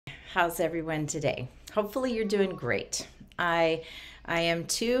How's everyone today? Hopefully you're doing great. I am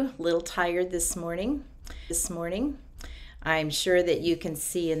too, a little tired this morning. I'm sure that you can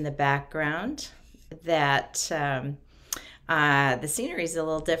see in the background that the scenery is a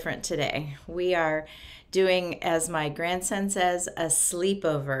little different today. We are doing, as my grandson says, a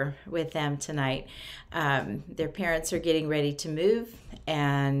sleepover with them tonight. Their parents are getting ready to move,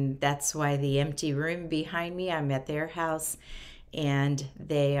 and that's why the empty room behind me, I'm at their house, and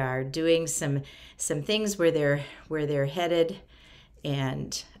they are doing some things where they're headed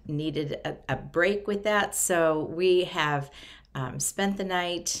and needed a break with that. So we have spent the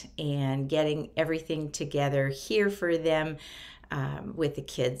night and getting everything together here for them with the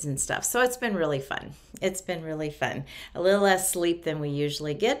kids and stuff. So it's been really fun. It's been really fun. A little less sleep than we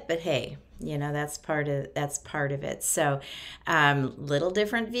usually get, but hey, you know, that's part of it. So little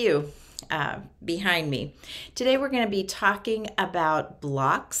different view behind me. Today we're going to be talking about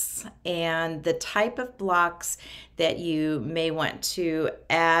blocks and the type of blocks that you may want to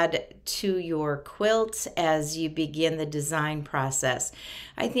add to your quilt as you begin the design process.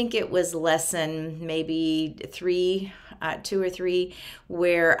 I think it was lesson maybe 2 or 3,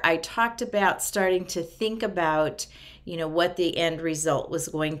 where I talked about starting to think about, you know, what the end result was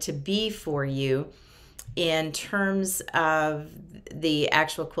going to be for you in terms of the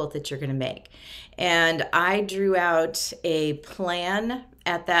actual quilt that you're going to make. And I drew out a plan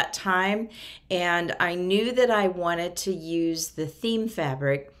at that time, and I knew that I wanted to use the theme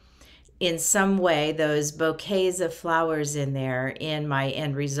fabric in some way, those bouquets of flowers in there, in my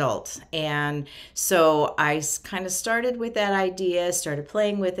end result. And so I kind of started with that idea, started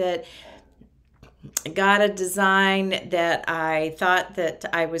playing with it, got a design that I thought that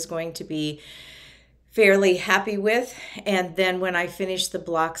I was going to be fairly happy with. And then when I finished the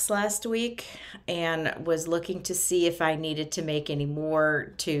blocks last week and was looking to see if I needed to make any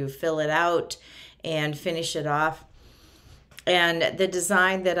more to fill it out and finish it off, and the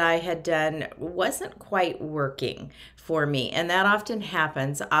design that I had done wasn't quite working for me. And that often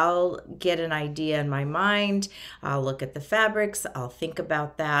happens. I'll get an idea in my mind, I'll look at the fabrics, I'll think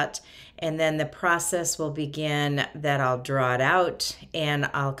about that, and then the process will begin that I'll draw it out, and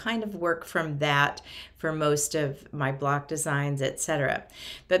I'll kind of work from that for most of my block designs, etc.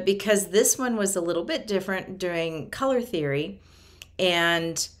 But because this one was a little bit different, doing color theory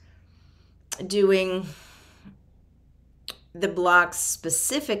and doing the blocks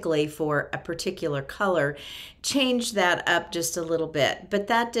specifically for a particular color, changed that up just a little bit. But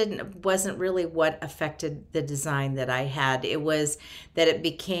that wasn't really what affected the design that I had. It was that it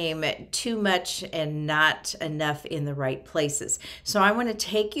became too much and not enough in the right places. So I want to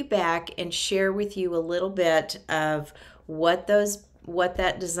take you back and share with you a little bit of what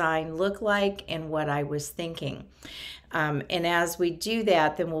that design looked like and what I was thinking. And as we do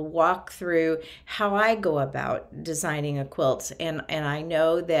that, then we'll walk through how I go about designing a quilt. And I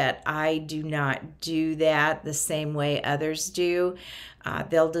know that I do not do that the same way others do.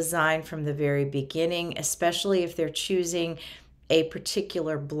 They'll design from the very beginning, especially if they're choosing a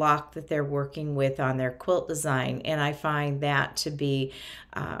particular block that they're working with on their quilt design. And I find that to be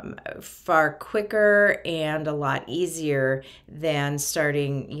far quicker and a lot easier than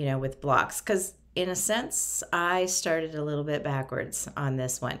starting, you know, with blocks. Because in a sense, I started a little bit backwards on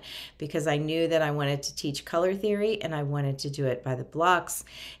this one because I knew that I wanted to teach color theory and I wanted to do it by the blocks,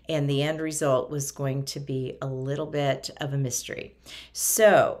 and the end result was going to be a little bit of a mystery.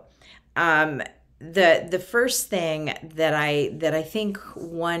 So the first thing that I think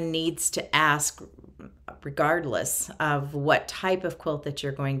one needs to ask, regardless of what type of quilt that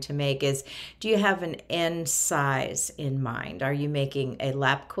you're going to make, is, do you have an end size in mind? Are you making a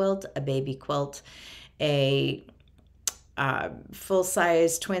lap quilt, a baby quilt, a full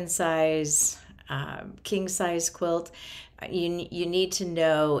size, twin size, king size quilt? You need to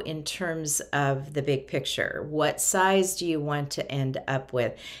know in terms of the big picture, what size do you want to end up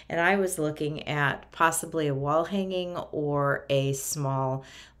with? And I was looking at possibly a wall hanging or a small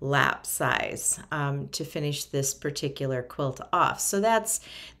lap size to finish this particular quilt off. So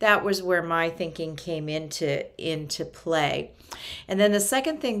that was where my thinking came into play. And then the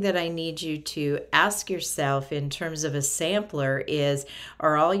second thing that I need you to ask yourself in terms of a sampler is,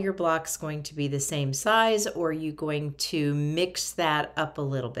 are all your blocks going to be the same size, or are you going to mix that up a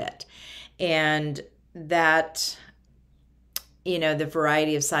little bit? And that, you know, the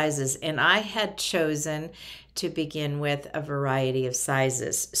variety of sizes. And I had chosen to begin with a variety of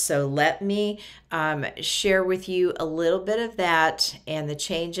sizes. So let me share with you a little bit of that and the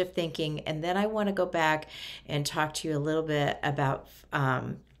change of thinking. And then I want to go back and talk to you a little bit about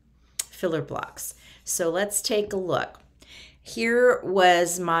filler blocks. So let's take a look. Here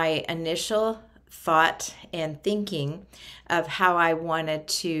was my initial thought and thinking of how I wanted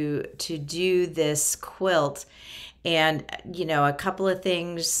to do this quilt. And a couple of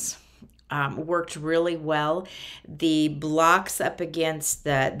things worked really well. The blocks up against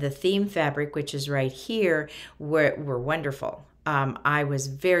the theme fabric, which is right here, were wonderful. I was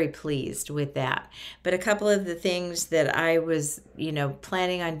very pleased with that. But a couple of the things that I was,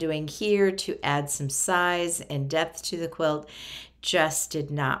 planning on doing here to add some size and depth to the quilt just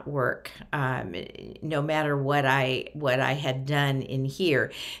did not work, no matter what I had done in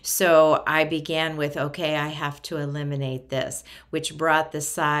here. So I began with, okay, I have to eliminate this, which brought the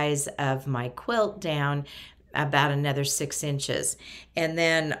size of my quilt down about another 6 inches. And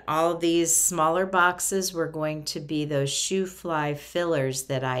then all of these smaller boxes were going to be those shoe fly fillers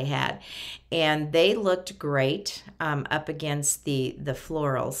that I had. And they looked great up against the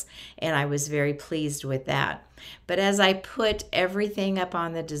florals. And I was very pleased with that. But as I put everything up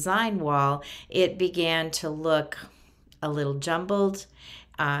on the design wall, it began to look a little jumbled,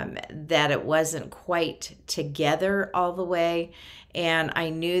 that it wasn't quite together all the way. And I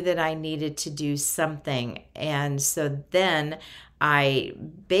knew that I needed to do something. And so then I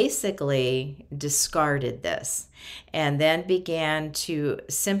basically discarded this and then began to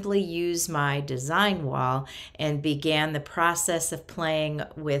simply use my design wall and began the process of playing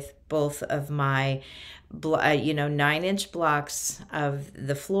with both of my 9-inch blocks of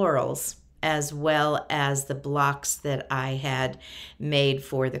the florals, as well as the blocks that I had made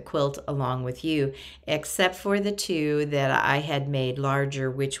for the quilt along with you, except for the two that I had made larger,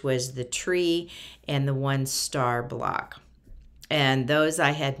 which was the tree and the 1 star block. And those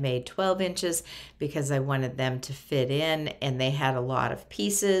I had made 12 inches because I wanted them to fit in, and they had a lot of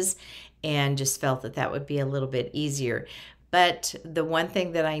pieces and just felt that that would be a little bit easier. But the one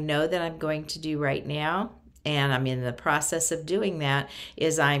thing that I know that I'm going to do right now, and I'm in the process of doing that,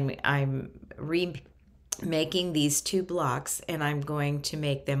 is I'm remaking these 2 blocks, and I'm going to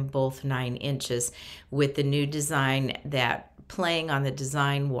make them both 9 inches with the new design that playing on the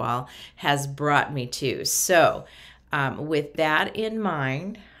design wall has brought me to. So with that in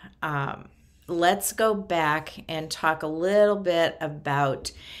mind, let's go back and talk a little bit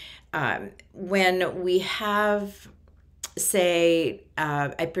about when we have, say,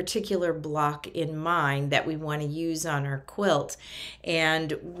 a particular block in mind that we want to use on our quilt,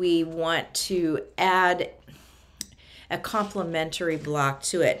 and we want to add a complementary block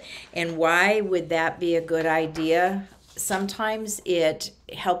to it. And why would that be a good idea? Sometimes it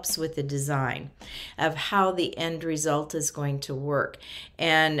helps with the design of how the end result is going to work.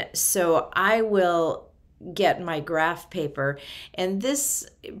 And so I will get my graph paper, and this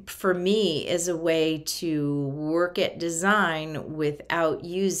for me is a way to work at design without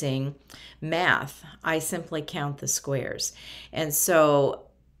using math. I simply count the squares. And so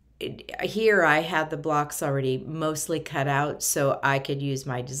here I had the blocks already mostly cut out so I could use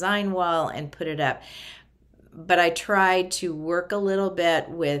my design wall and put it up. But I tried to work a little bit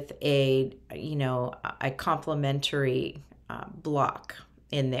with a complementary block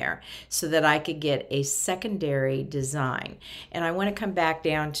in there so that I could get a secondary design. And I want to come back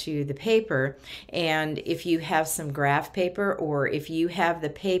down to the paper, and if you have some graph paper, or if you have the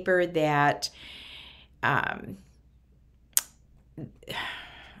paper that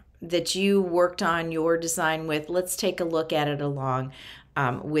that you worked on your design with, let's take a look at it along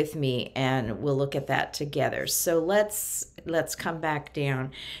with me, and we'll look at that together. So let's come back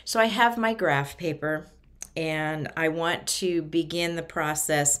down. So I have my graph paper, and I want to begin the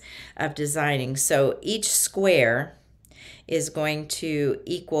process of designing. So each square is going to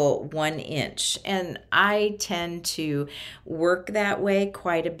equal 1 inch, and I tend to work that way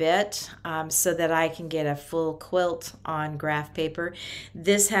quite a bit so that I can get a full quilt on graph paper.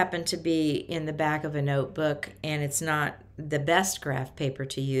 This happened to be in the back of a notebook, and it's not the best graph paper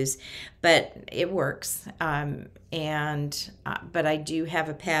to use, but it works. But I do have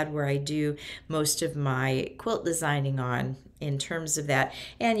a pad where I do most of my quilt designing on in terms of that,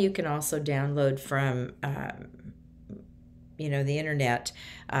 and you can also download from the internet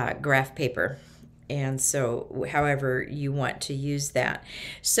graph paper, and so however you want to use that.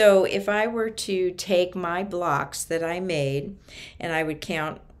 So if I were to take my blocks that I made, and I would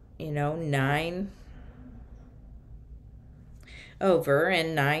count 9 over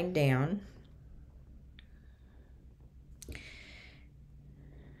and 9 down,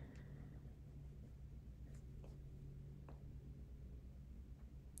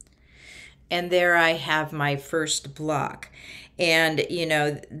 and there I have my first block. And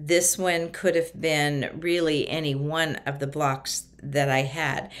this one could have been really any one of the blocks that I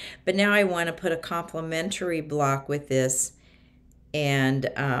had, but now I want to put a complementary block with this and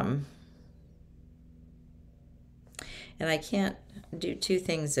I can't do two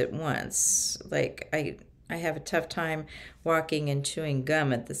things at once. Like I have a tough time walking and chewing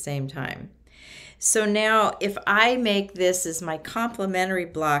gum at the same time. So now if I make this as my complementary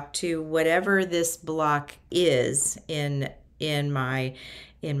block to whatever this block is in my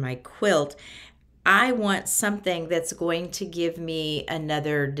quilt, I want something that's going to give me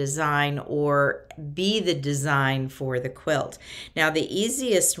another design or be the design for the quilt. Now the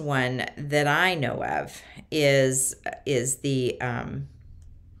easiest one that I know of is the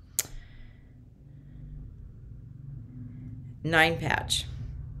 9-patch.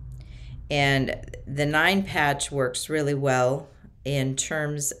 And the 9-patch works really well in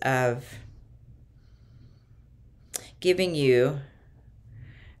terms of giving you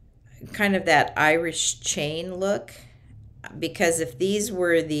kind of that Irish chain look, because if these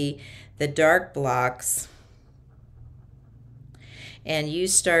were the dark blocks and you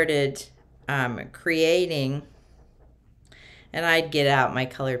started creating, and I'd get out my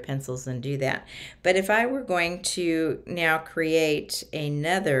colored pencils and do that, but if I were going to now create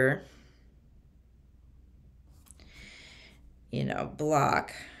another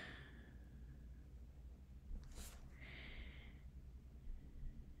block,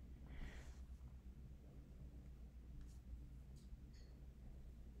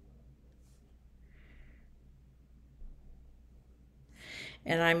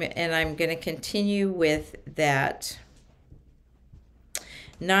 and I'm going to continue with that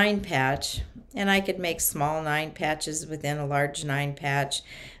 9-patch, and I could make small 9 patches within a large 9-patch,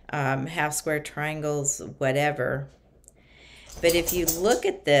 half square triangles, whatever. But if you look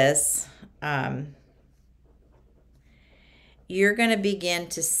at this, you're going to begin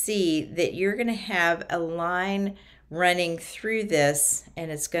to see that you're going to have a line running through this, and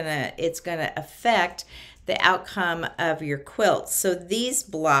it's going to affect the outcome of your quilt. So these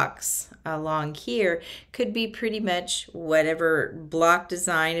blocks along here could be pretty much whatever block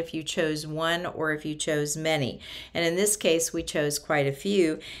design, if you chose one or if you chose many. And in this case, we chose quite a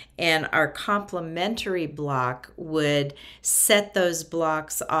few, and our complementary block would set those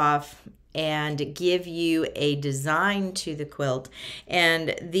blocks off and give you a design to the quilt.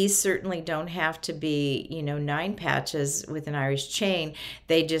 And these certainly don't have to be 9 patches with an Irish chain.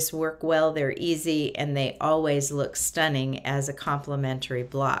 They just work well, they're easy, and they always look stunning as a complementary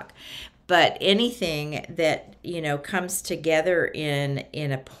block. But anything that comes together in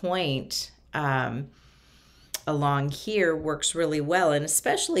a point along here works really well. And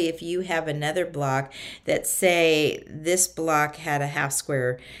especially if you have another block that, say this block had a half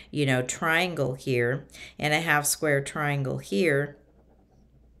square triangle here and a half square triangle here,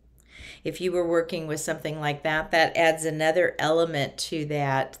 if you were working with something like that, that adds another element to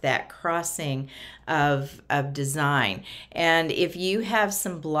that crossing of design. And if you have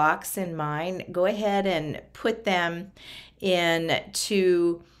some blocks in mind, go ahead and put them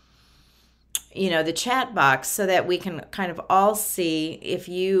into the chat box so that we can kind of all see, if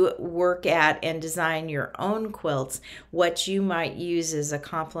you work at and design your own quilts, what you might use as a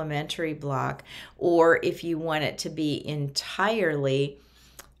complementary block, or if you want it to be entirely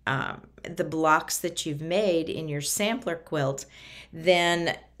the blocks that you've made in your sampler quilt.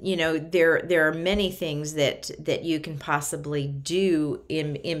 Then there are many things that you can possibly do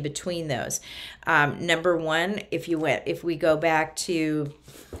in between those. Number one, if we go back to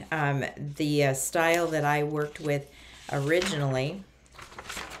the style that I worked with originally,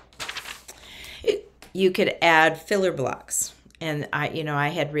 you could add filler blocks. And I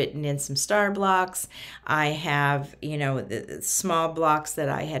had written in some star blocks. I have, the small blocks that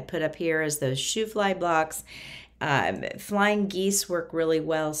I had put up here as those shoe fly blocks. Flying geese work really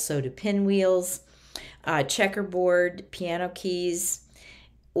well, so do pinwheels. Checkerboard, piano keys,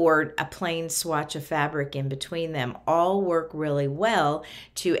 or a plain swatch of fabric in between them all work really well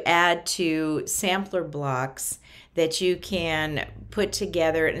to add to sampler blocks that you can put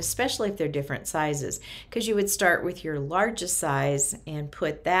together, and especially if they're different sizes, because you would start with your largest size and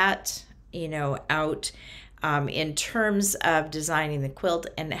put that out in terms of designing the quilt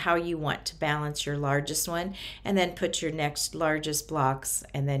and how you want to balance your largest one, and then put your next largest blocks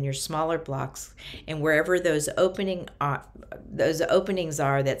and then your smaller blocks, and wherever those openings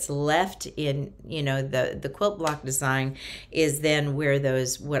are that's left in the quilt block design is then where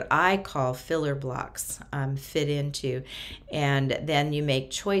those, what I call filler blocks, fit into. And then you make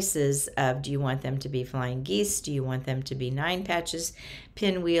choices of, do you want them to be flying geese, do you want them to be 9 patches,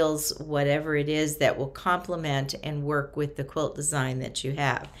 pinwheels, whatever it is that will complement and work with the quilt design that you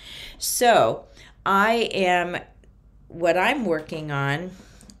have. So what I'm working on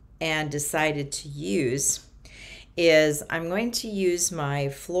and decided to use is I'm going to use my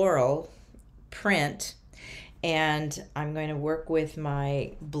floral print, and I'm going to work with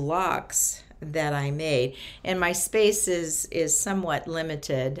my blocks that I made. And my space is somewhat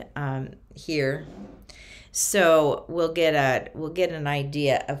limited here. So we'll get an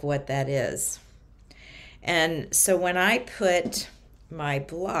idea of what that is. And so when I put my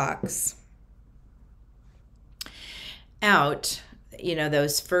blocks out, you know,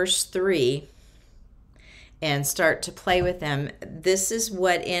 those first three, and start to play with them, this is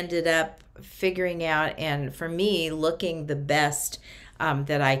what ended up figuring out, and for me, looking the best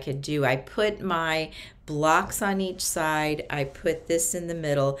that I could do. I put my blocks on each side. I put this in the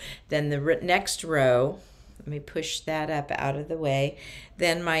middle. Then the next row, let me push that up out of the way.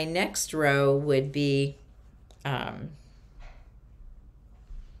 Then my next row would be,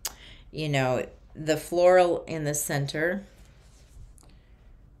 you know, the floral in the center,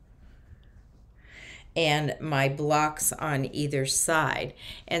 and my blocks on either side.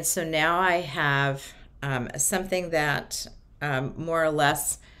 And so now I have something that more or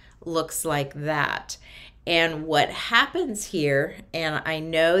less looks like that. And what happens here, and I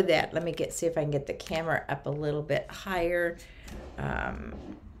know that, let me see if I can get the camera up a little bit higher, and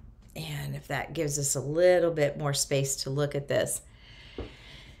if that gives us a little bit more space to look at this.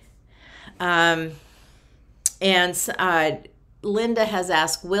 Linda has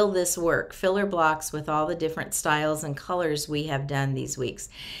asked, will this work? Filler blocks with all the different styles and colors we have done these weeks.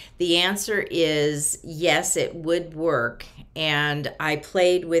 The answer is yes, it would work. And I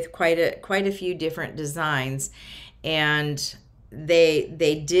played with quite a few different designs, and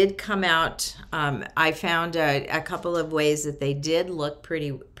they did come out. I found a couple of ways that they did look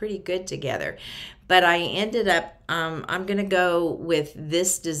pretty good together. But I ended up, I'm going to go with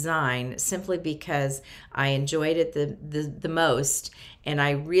this design simply because I enjoyed it the most, and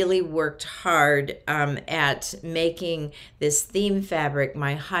I really worked hard at making this theme fabric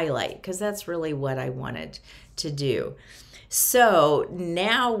my highlight, because that's really what I wanted to do. So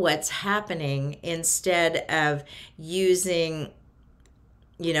now what's happening, instead of using,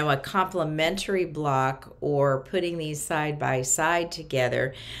 you know, a complementary block or putting these side by side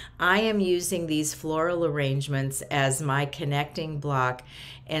together, I am using these floral arrangements as my connecting block.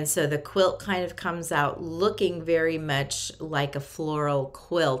 And so the quilt kind of comes out looking very much like a floral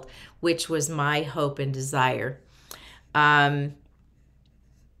quilt, which was my hope and desire.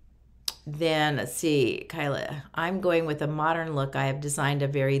 Then let's see, Kyla, I'm going with a modern look. I have designed a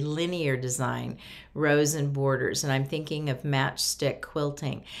very linear design, rows and borders, and I'm thinking of matchstick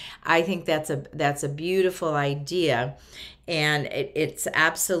quilting. I think that's a beautiful idea, and it's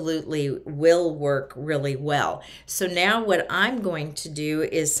absolutely will work really well. So now what I'm going to do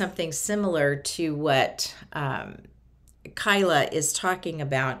is something similar to what Kyla is talking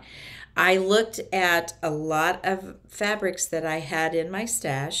about. I looked at a lot of fabrics that I had in my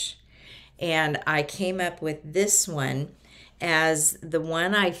stash, and I came up with this one as the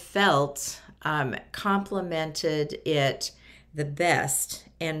one I felt complemented it the best.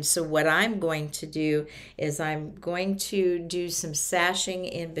 And so what I'm going to do is I'm going to do some sashing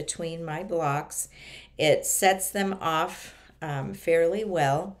in between my blocks. It sets them off fairly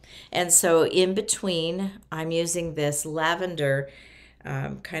well. And so in between, I'm using this lavender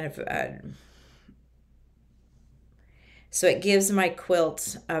kind of so it gives my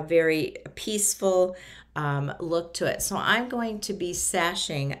quilt a very peaceful look to it. So I'm going to be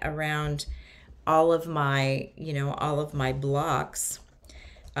sashing around all of my, all of my blocks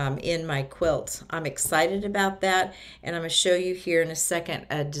in my quilt. I'm excited about that, and I'm going to show you here in a second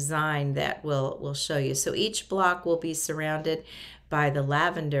a design that will show you. So each block will be surrounded by the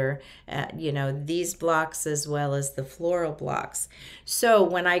lavender, these blocks as well as the floral blocks. So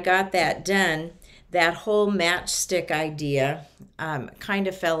when I got that done, that whole matchstick idea kind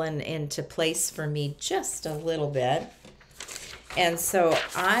of fell into place for me just a little bit. And so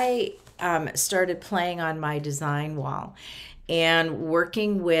I started playing on my design wall and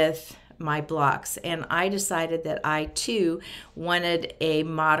working with my blocks, and I decided that I too wanted a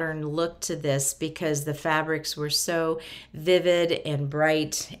modern look to this because the fabrics were so vivid and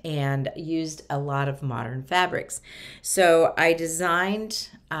bright and used a lot of modern fabrics. So I designed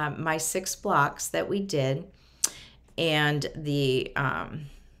my 6 blocks that we did, and the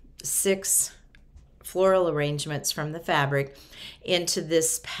 6 floral arrangements from the fabric into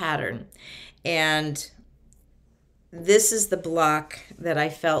this pattern. And this is the block that I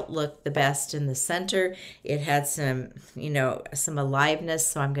felt looked the best in the center. It had some, some aliveness,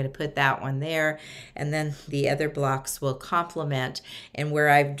 so I'm going to put that one there. And then the other blocks will complement. And where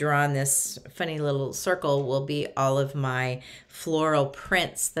I've drawn this funny little circle will be all of my floral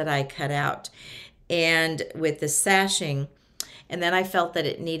prints that I cut out. and with the sashing, and then I felt that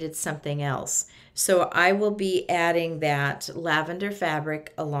it needed something else. So I will be adding that lavender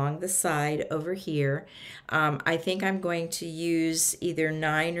fabric along the side over here. I think I'm going to use either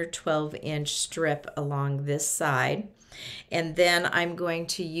 9 or 12-inch strip along this side. And then I'm going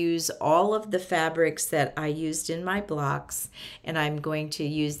to use all of the fabrics that I used in my blocks, and I'm going to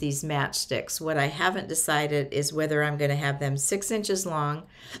use these matchsticks. What I haven't decided is whether I'm going to have them 6 inches long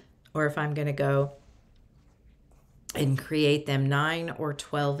or if I'm going to go and create them 9 or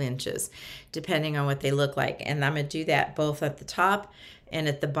 12 inches, depending on what they look like. And I'm going to do that both at the top and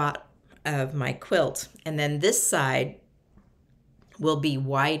at the bottom of my quilt. And then this side will be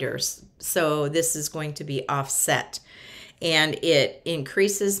wider, so this is going to be offset. And it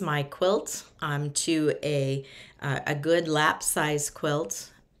increases my quilt to a good lap size quilt,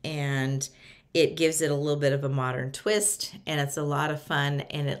 and it gives it a little bit of a modern twist, and it's a lot of fun,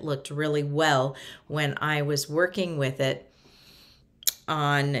 and it looked really well when I was working with it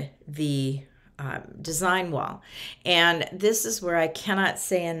on the design wall. And this is where I cannot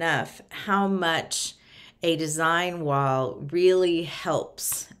say enough how much a design wall really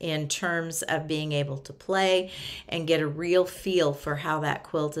helps in terms of being able to play and get a real feel for how that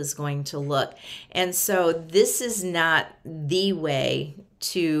quilt is going to look. And so this is not the way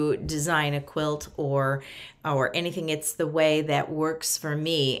to design a quilt or anything. It's the way that works for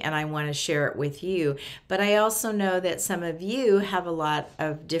me, and I want to share it with you. But I also know that some of you have a lot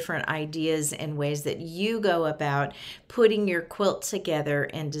of different ideas and ways that you go about putting your quilt together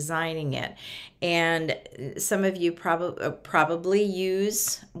and designing it. And some of you probably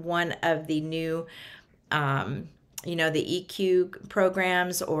use one of the new the EQ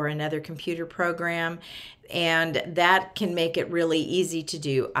programs or another computer program, and that can make it really easy to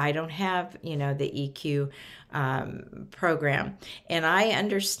do. I don't have, the EQ program, and I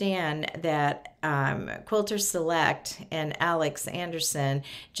understand that Quilter Select and Alex Anderson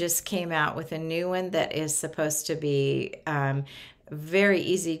just came out with a new one that is supposed to be very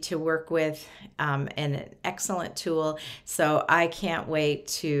easy to work with, and an excellent tool. So I can't wait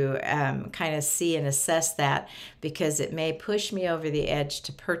to kind of see and assess that, because it may push me over the edge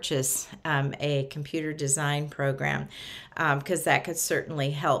to purchase a computer design program, because that could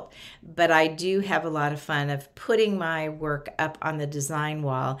certainly help. But I do have a lot of fun of putting my work up on the design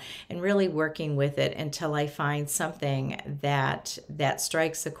wall and really working with it until I find something that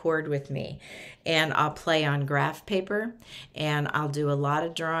strikes a chord with me. And I'll play on graph paper, and I'll do a lot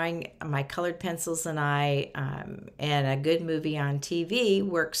of drawing. My colored pencils and and a good movie on TV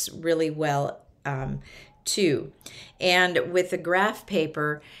works really well too. And with the graph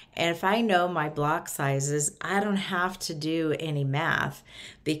paper, and if I know my block sizes, I don't have to do any math,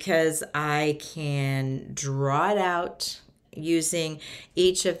 because I can draw it out using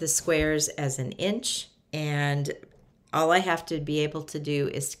each of the squares as an inch, and all I have to be able to do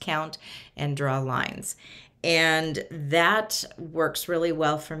is count and draw lines. And that works really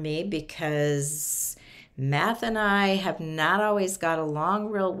well for me, because math and I have not always got along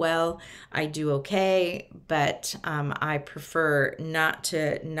real well. I do okay, but I prefer not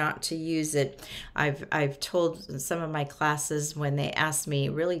to use it. I've told some of my classes, when they ask me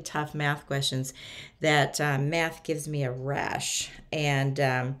really tough math questions, that math gives me a rash, and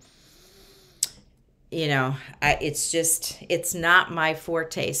it's not my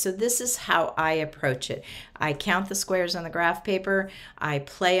forte. So this is how I approach it. I count the squares on the graph paper. I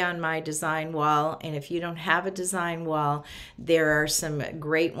play on my design wall. And if you don't have a design wall, there are some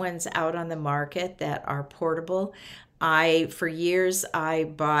great ones out on the market that are portable. For years, I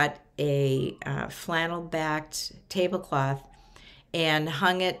bought a flannel-backed tablecloth and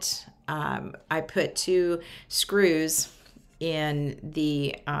hung it. I put 2 screws in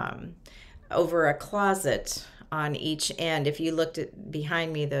the over a closet on each end. If you looked at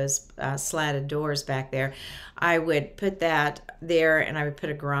behind me, those slatted doors back there, I would put that there, and I would put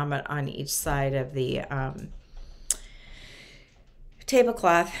a grommet on each side of the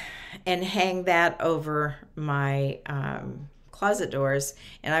tablecloth and hang that over my closet doors,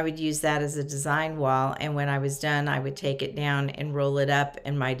 and I would use that as a design wall. And when I was done, I would take it down and roll it up,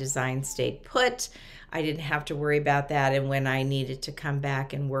 and my design stayed put. I didn't have to worry about that, and when I needed to come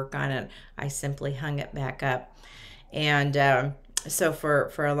back and work on it, I simply hung it back up. And so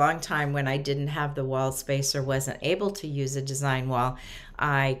for a long time, when I didn't have the wall space or wasn't able to use a design wall,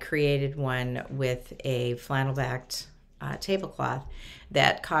 I created one with a flannel-backed tablecloth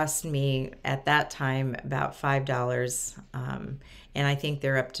that cost me at that time about $5, and I think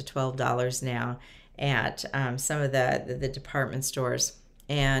they're up to $12 now at some of the department stores.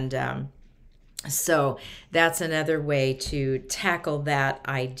 And So that's another way to tackle that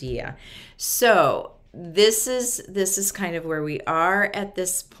idea. So this is kind of where we are at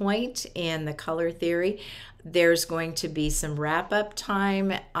this point in the color theory. There's going to be some wrap up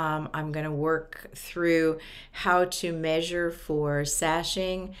time. I'm going to work through how to measure for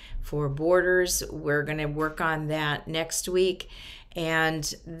sashing, for borders. We're going to work on that next week.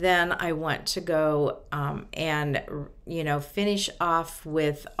 And then I want to go and finish off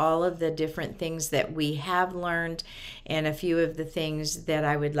with all of the different things that we have learned, and a few of the things that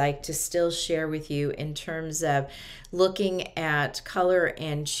I would like to still share with you in terms of looking at color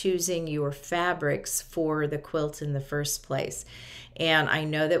and choosing your fabrics for the quilt in the first place. And I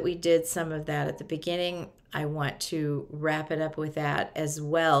know that we did some of that at the beginning. I want to wrap it up with that as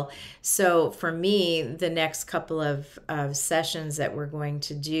well. So for me, the next couple of sessions that we're going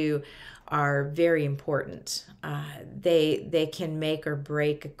to do are very important. They can make or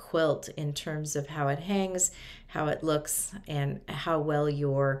break a quilt in terms of how it hangs, how it looks, and how well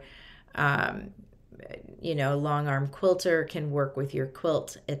your long arm quilter can work with your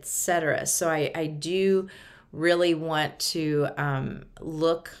quilt, etc. So I do really want to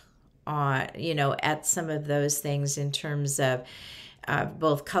look on at some of those things in terms of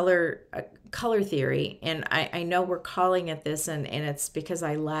both color theory, and I know we're calling it this, and it's because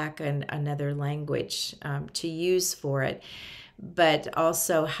I lack another language to use for it, but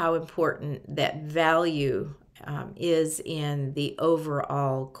also how important that value is in the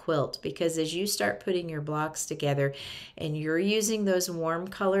overall quilt, because as you start putting your blocks together and you're using those warm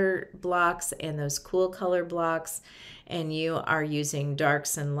color blocks and those cool color blocks, and you are using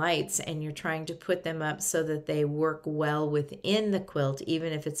darks and lights, and you're trying to put them up so that they work well within the quilt,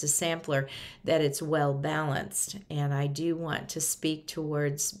 even if it's a sampler, that it's well balanced. And I do want to speak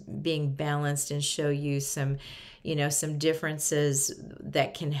towards being balanced and show you some differences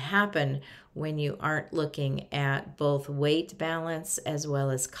that can happen when you aren't looking at both weight balance as well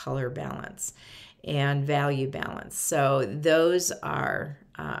as color balance and value balance. So those are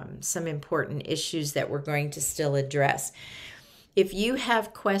some important issues that we're going to still address. If you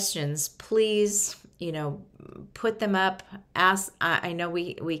have questions, please, put them up. Ask. I know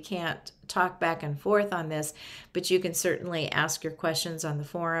we can't talk back and forth on this, but you can certainly ask your questions on the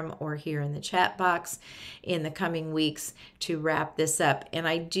forum or here in the chat box in the coming weeks to wrap this up. And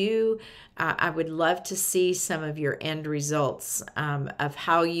I would love to see some of your end results of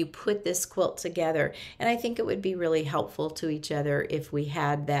how you put this quilt together. And I think it would be really helpful to each other if we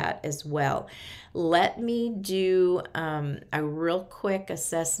had that as well. Let me do a real quick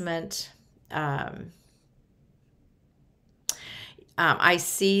assessment. I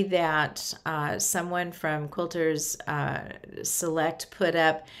see that someone from Quilters Select put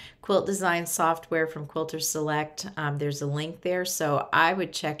up quilt design software from Quilters Select. There's a link there, so I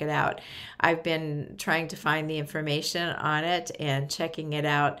would check it out. I've been trying to find the information on it and checking it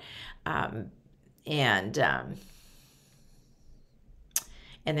out, and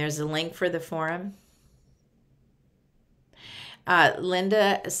there's a link for the forum.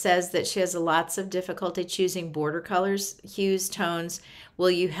 Linda says that she has lots of difficulty choosing border colors, hues, tones.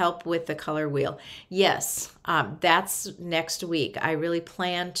 Will you help with the color wheel? Yes, that's next week. I really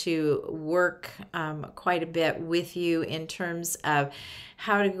plan to work quite a bit with you in terms of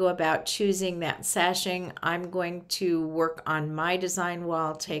how to go about choosing that sashing. I'm going to work on my design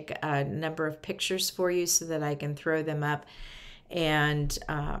wall, take a number of pictures for you so that I can throw them up. And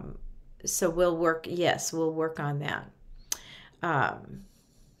so we'll work on that.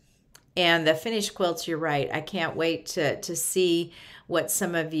 And the finished quilts, you're right. I can't wait to see what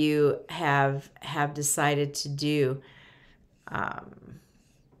some of you have decided to do.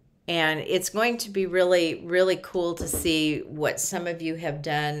 And it's going to be really, really cool to see what some of you have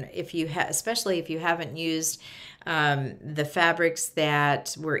done. Especially if you haven't used the fabrics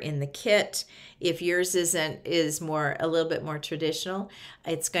that were in the kit. If yours is a little bit more traditional,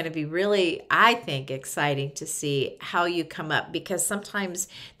 it's going to be really, I think, exciting to see how you come up, because sometimes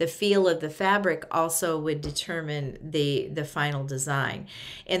the feel of the fabric also would determine the final design.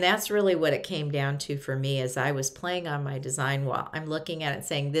 And that's really what it came down to for me as I was playing on my design wall. I'm looking at it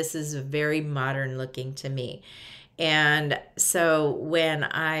saying, this is very modern looking to me. And so when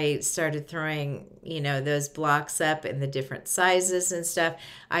I started throwing, those blocks up in the different sizes and stuff,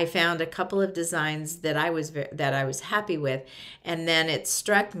 I found a couple of designs that I was happy with. And then it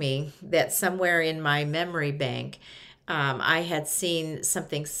struck me that somewhere in my memory bank, I had seen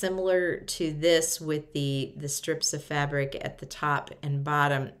something similar to this with the strips of fabric at the top and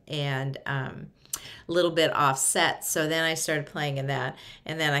bottom. And little bit offset. So then I started playing in that,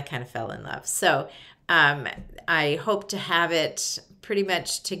 and then I kind of fell in love. So I hope to have it pretty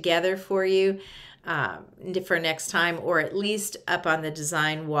much together for you for next time, or at least up on the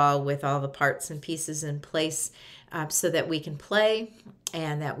design wall with all the parts and pieces in place, so that we can play,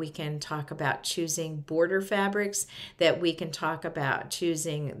 and that we can talk about choosing border fabrics, that we can talk about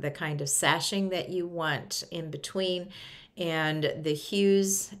choosing the kind of sashing that you want in between, and the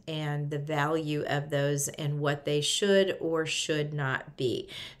hues and the value of those and what they should or should not be.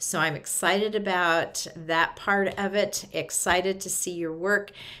 So I'm excited about that part of it, excited to see your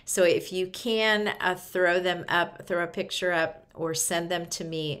work. So if you can throw them up, throw a picture up, or send them to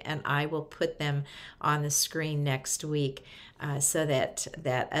me, and I will put them on the screen next week, so that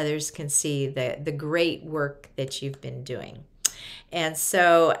others can see the great work that you've been doing. And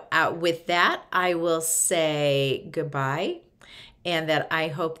so with that, I will say goodbye, and that I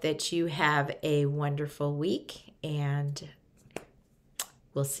hope that you have a wonderful week, and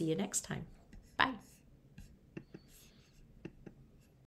we'll see you next time. Bye.